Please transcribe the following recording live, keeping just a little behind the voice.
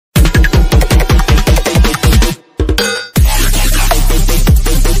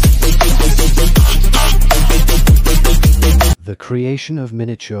creation of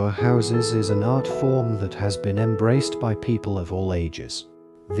miniature houses is an art form that has been embraced by people of all ages.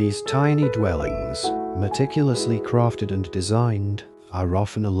 These tiny dwellings, meticulously crafted and designed, are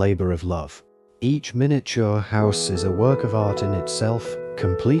often a labor of love. Each miniature house is a work of art in itself,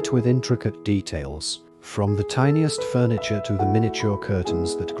 complete with intricate details, from the tiniest furniture to the miniature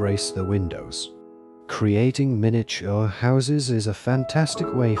curtains that grace the windows. Creating miniature houses is a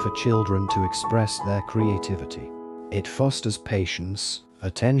fantastic way for children to express their creativity. It fosters patience,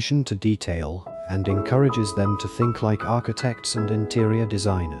 attention to detail, and encourages them to think like architects and interior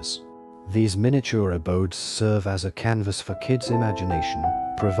designers. These miniature abodes serve as a canvas for kids' imagination,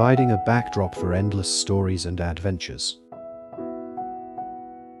 providing a backdrop for endless stories and adventures.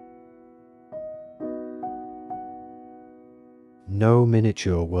 No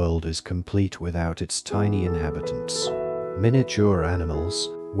miniature world is complete without its tiny inhabitants. Miniature animals,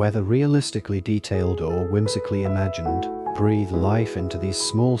 whether realistically detailed or whimsically imagined, breathe life into these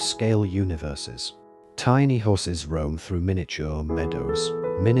small-scale universes. Tiny horses roam through miniature meadows,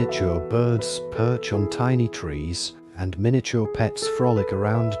 miniature birds perch on tiny trees, and miniature pets frolic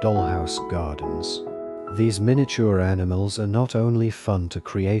around dollhouse gardens. These miniature animals are not only fun to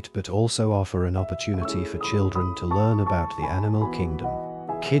create but also offer an opportunity for children to learn about the animal kingdom.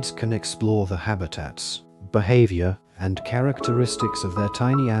 Kids can explore the habitats, behavior, and characteristics of their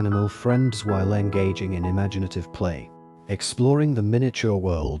tiny animal friends while engaging in imaginative play. Exploring the miniature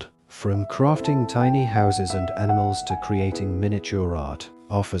world, from crafting tiny houses and animals to creating miniature art,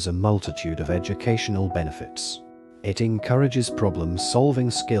 offers a multitude of educational benefits. It encourages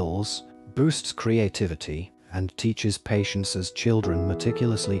problem-solving skills, boosts creativity, and teaches patience as children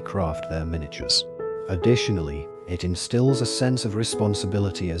meticulously craft their miniatures. Additionally, it instills a sense of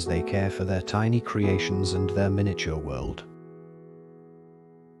responsibility as they care for their tiny creations and their miniature world.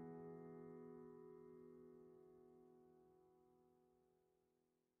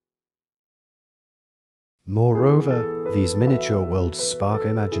 Moreover, these miniature worlds spark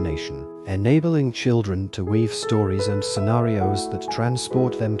imagination, enabling children to weave stories and scenarios that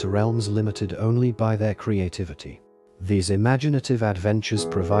transport them to realms limited only by their creativity. These imaginative adventures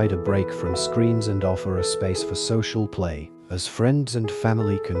provide a break from screens and offer a space for social play, as friends and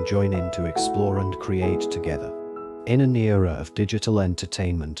family can join in to explore and create together. In an era of digital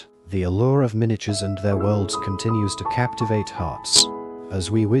entertainment, the allure of miniatures and their worlds continues to captivate hearts. As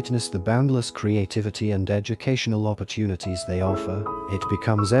we witness the boundless creativity and educational opportunities they offer, it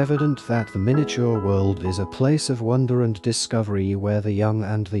becomes evident that the miniature world is a place of wonder and discovery where the young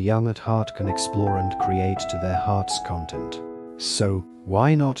and the young at heart can explore and create to their heart's content. So,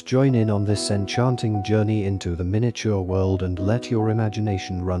 why not join in on this enchanting journey into the miniature world and let your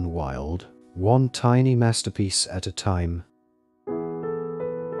imagination run wild, one tiny masterpiece at a time?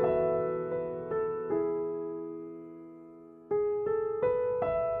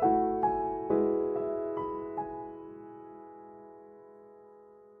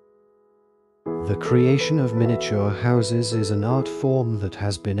 The creation of miniature houses is an art form that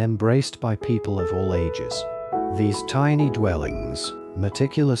has been embraced by people of all ages. These tiny dwellings,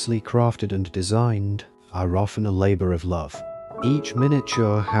 meticulously crafted and designed, are often a labor of love. Each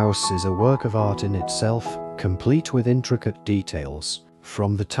miniature house is a work of art in itself, complete with intricate details,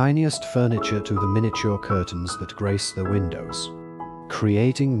 from the tiniest furniture to the miniature curtains that grace the windows.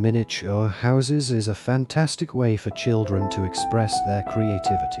 Creating miniature houses is a fantastic way for children to express their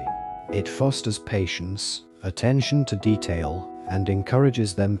creativity. It fosters patience, attention to detail, and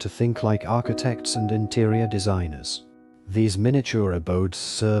encourages them to think like architects and interior designers. These miniature abodes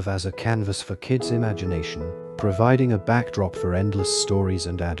serve as a canvas for kids' imagination, providing a backdrop for endless stories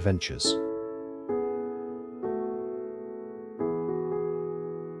and adventures.